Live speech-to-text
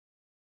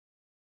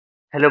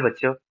Hello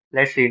बच्चों,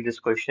 let's read this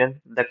question.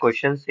 The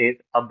question says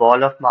a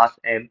ball of mass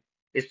m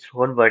is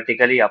thrown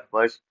vertically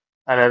upwards.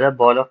 Another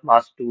ball of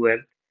mass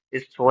 2m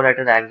is thrown at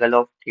an angle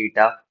of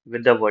theta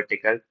with the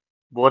vertical.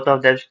 Both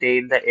of them stay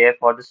in the air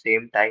for the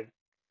same time.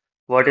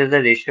 What is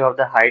the ratio of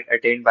the height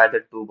attained by the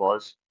two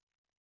balls?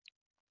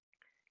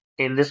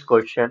 In this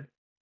question,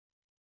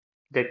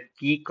 the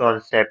key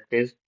concept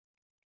is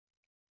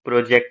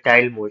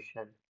projectile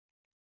motion.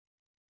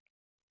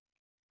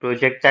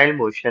 Projectile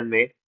motion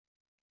में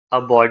a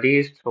body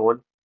is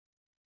thrown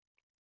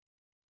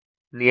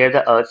near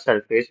the Earth's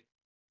surface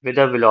with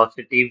a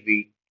velocity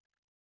v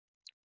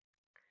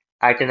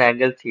at an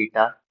angle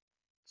theta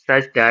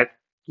such that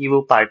कि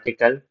वो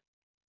particle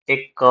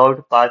एक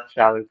curved path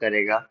travel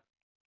करेगा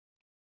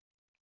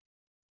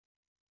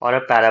और a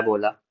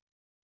parabola.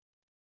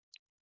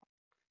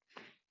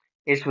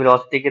 इस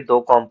velocity के दो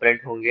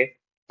component होंगे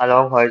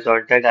along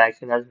horizontal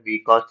direction as v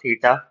cos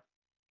theta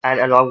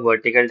and along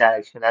vertical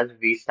direction as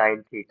v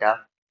sin theta.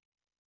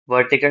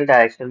 Vertical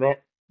direction में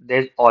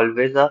there is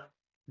always a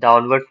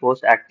downward force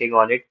acting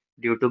on it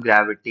due to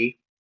gravity.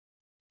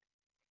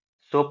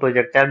 So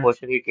projectile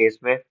motion के case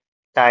में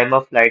time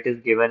of flight is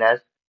given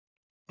as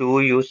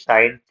 2u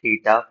sin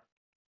theta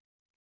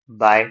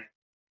by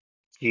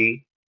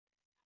g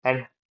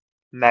and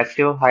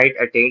maximum height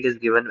attained is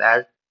given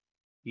as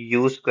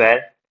u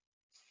square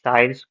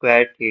sin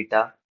square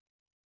theta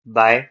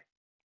by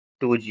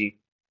 2g.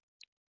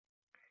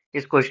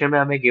 इस question में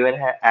हमें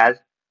given है as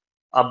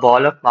a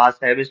ball of mass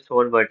have is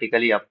thrown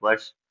vertically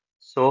upwards.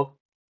 सो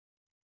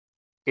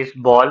इस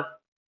ball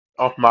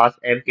of mass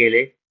m के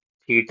लिए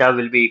theta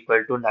will be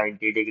equal to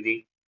 90 degree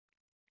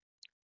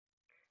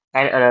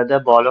and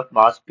another ball of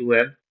mass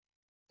 2m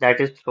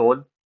that is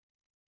throne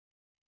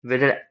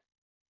with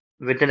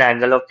with an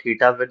angle of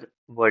theta with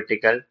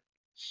vertical.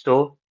 So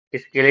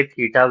इसके लिए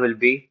theta will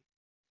be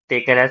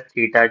taken as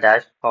theta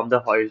dash from the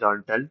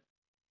horizontal.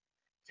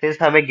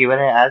 Since हमें given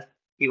है as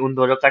कि उन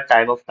दोनों का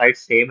time of flight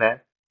same है,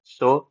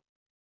 so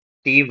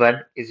t1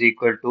 is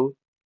equal to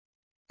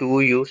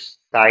 2u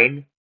sin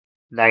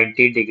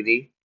 90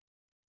 degree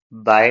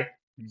by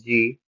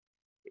g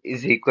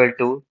is equal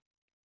to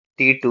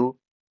t2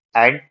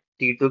 and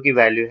t2 की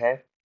value है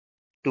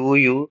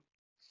 2u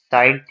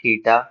sin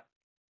theta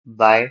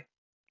by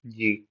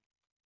g.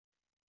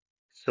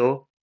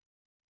 So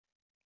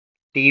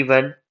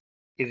t1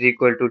 is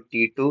equal to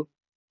t2.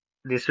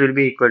 This will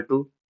be equal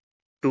to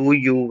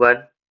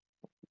 2u1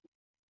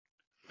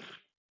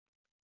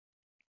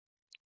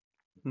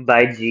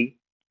 by g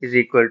is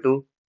equal to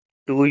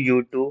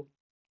 2u2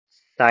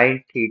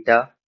 sin theta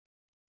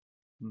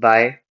by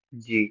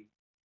g,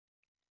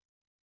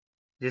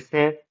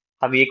 जिससे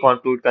हम ये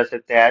conclude कर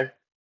सकते हैं as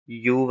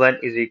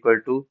u1 is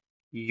equal to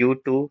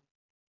u2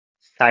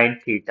 sin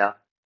theta.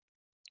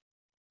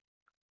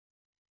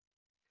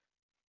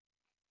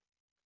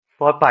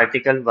 For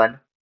particle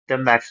 1, the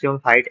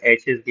maximum height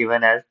h is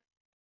given as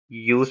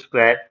u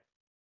square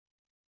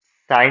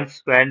sin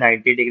square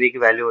 90 degree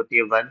की value होती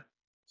है 1.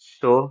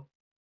 So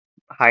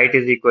height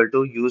is equal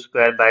to u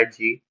square by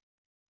g,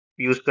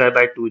 u square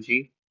by 2g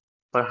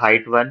for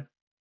height 1,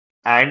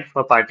 and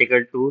for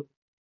particle 2,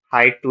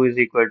 height 2 is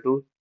equal to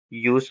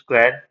u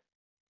square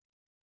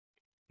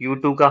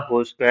u2 का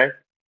whole square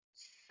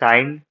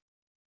sin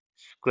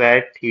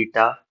square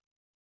theta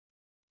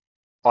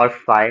और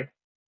phi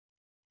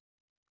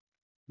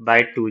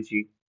by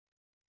 2g.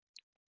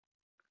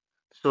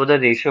 So the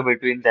ratio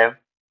between them,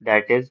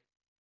 that is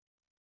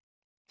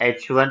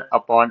h1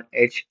 upon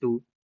h2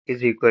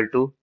 is equal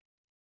to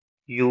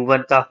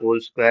u1 का whole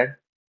square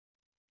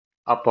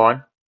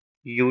upon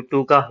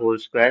u2 का whole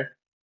square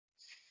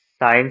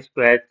sin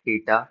square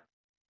theta.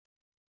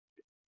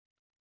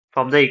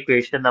 From the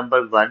equation number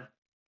 1,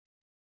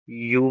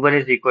 u1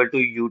 is equal to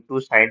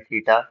u2 sin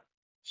theta.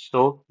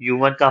 So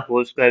u1 का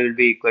whole square will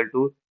be equal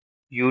to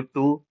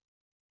u2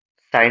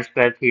 sin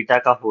square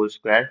theta का whole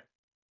square.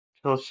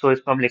 So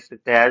इसको हम लिख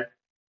सकते हैं as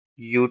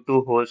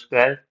u2 whole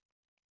square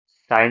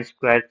sin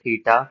square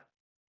theta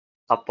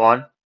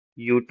upon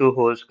u2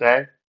 whole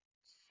square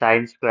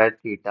sin square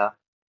theta.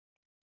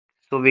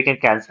 So we can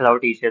cancel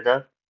out each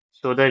other.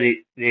 So the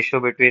ratio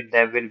between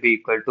them will be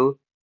equal to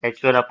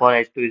h1 upon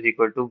h2 is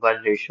equal to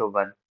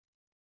 1:1.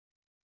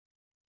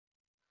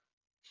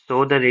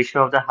 So the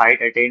ratio of the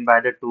height attained by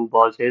the two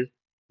balls is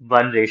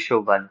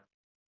 1:1.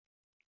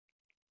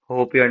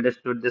 Hope you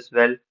understood this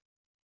well.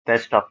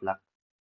 Best of luck.